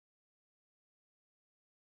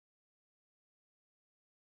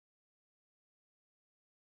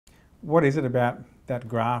What is it about that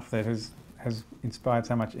graph that has inspired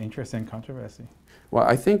so much interest and controversy? Well,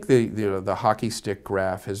 I think the hockey stick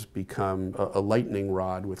graph has become a lightning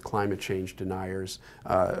rod with climate change deniers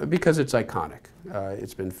because it's iconic.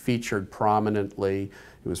 It's been featured prominently.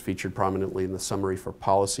 It was featured prominently in the summary for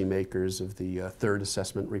policymakers of the third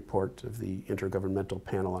assessment report of the Intergovernmental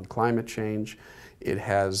Panel on Climate Change. It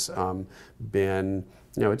has been,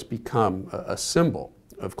 it's become a symbol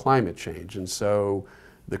of climate change. And so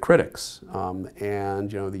the critics and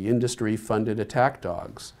the industry-funded attack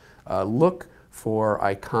dogs look for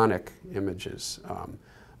iconic images,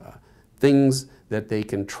 things that they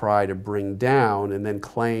can try to bring down and then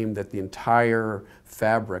claim that the entire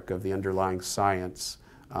fabric of the underlying science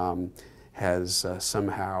has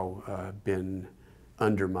somehow been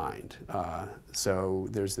undermined. So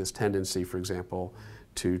there's this tendency, for example,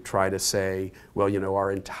 to try to say, well,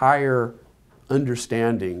 our entire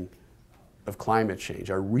understanding of climate change,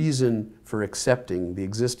 our reason for accepting the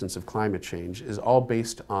existence of climate change is all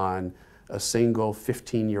based on a single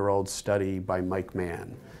 15-year-old study by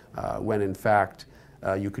Mann, when in fact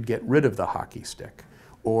you could get rid of the hockey stick,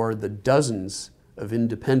 or the dozens of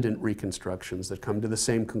independent reconstructions that come to the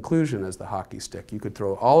same conclusion as the hockey stick. You could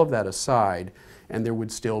throw all of that aside and there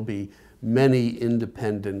would still be many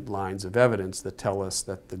independent lines of evidence that tell us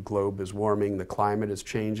that the globe is warming, the climate is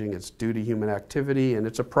changing, it's due to human activity, and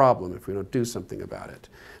it's a problem if we don't do something about it.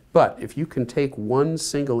 But if you can take one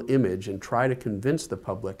single image and try to convince the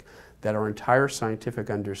public that our entire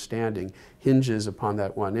scientific understanding hinges upon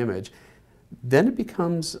that one image, then it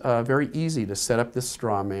becomes very easy to set up this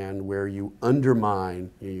straw man where you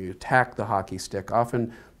undermine, you attack the hockey stick,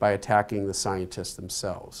 often by attacking the scientists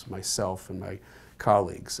themselves, myself and my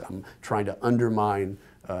colleagues, trying to undermine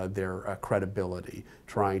their credibility,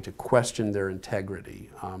 trying to question their integrity.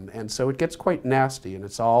 And so it gets quite nasty, and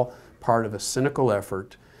it's all part of a cynical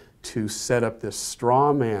effort to set up this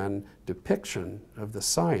straw man depiction of the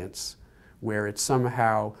science where it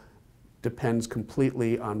somehow depends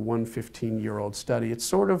completely on one 15-year-old study. It's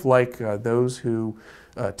sort of like those who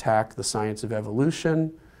attack the science of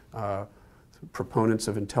evolution, proponents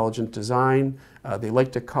of intelligent design. They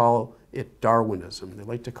like to call it Darwinism. They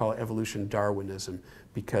like to call evolution Darwinism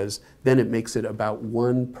because then it makes it about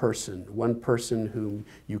one person whom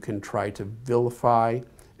you can try to vilify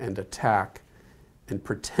and attack and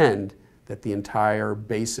pretend that the entire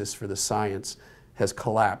basis for the science has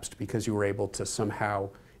collapsed because you were able to somehow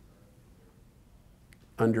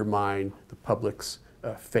undermine the public's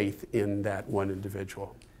faith in that one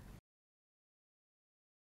individual.